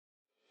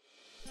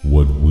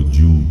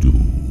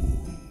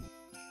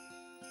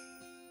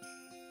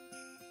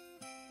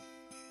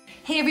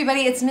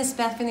everybody, it's Miss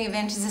Beth from the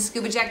Adventures of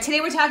Scuba Jack.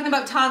 Today we're talking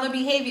about toddler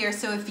behavior.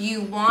 So if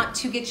you want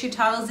to get your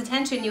toddler's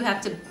attention, you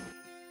have to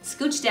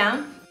scooch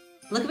down,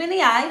 look him in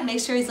the eye, make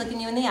sure he's looking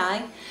you in the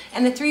eye.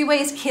 And the 3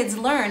 ways kids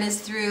learn is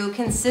through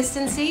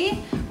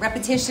consistency,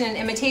 repetition, and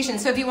imitation.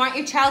 So if you want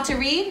your child to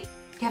read,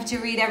 you have to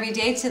read every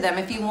day to them.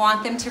 If you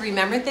want them to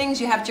remember things,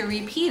 you have to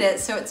repeat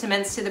it so it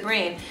cements to the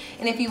brain.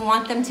 And if you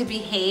want them to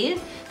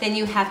behave, then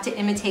you have to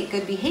imitate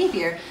good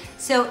behavior.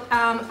 So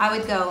I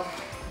would go,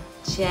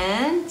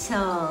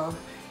 gentle,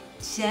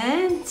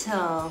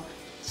 gentle,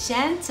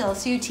 gentle.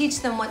 So you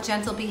teach them what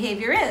gentle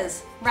behavior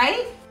is,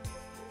 right?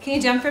 Can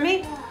you jump for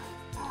me?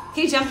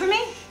 Can you jump for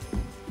me?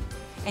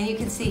 And you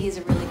can see he's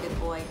a really good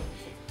boy.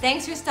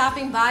 Thanks for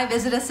stopping by.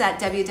 Visit us at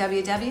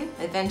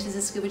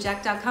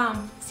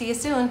www.adventuresofscubajack.com. See you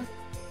soon.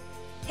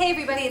 Hey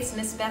everybody, it's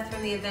Miss Beth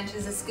from the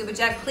Adventures of Scuba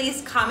Jack.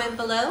 Please comment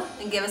below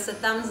and give us a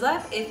thumbs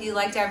up if you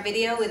liked our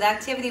video with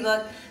activity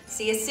book.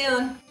 See you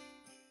soon.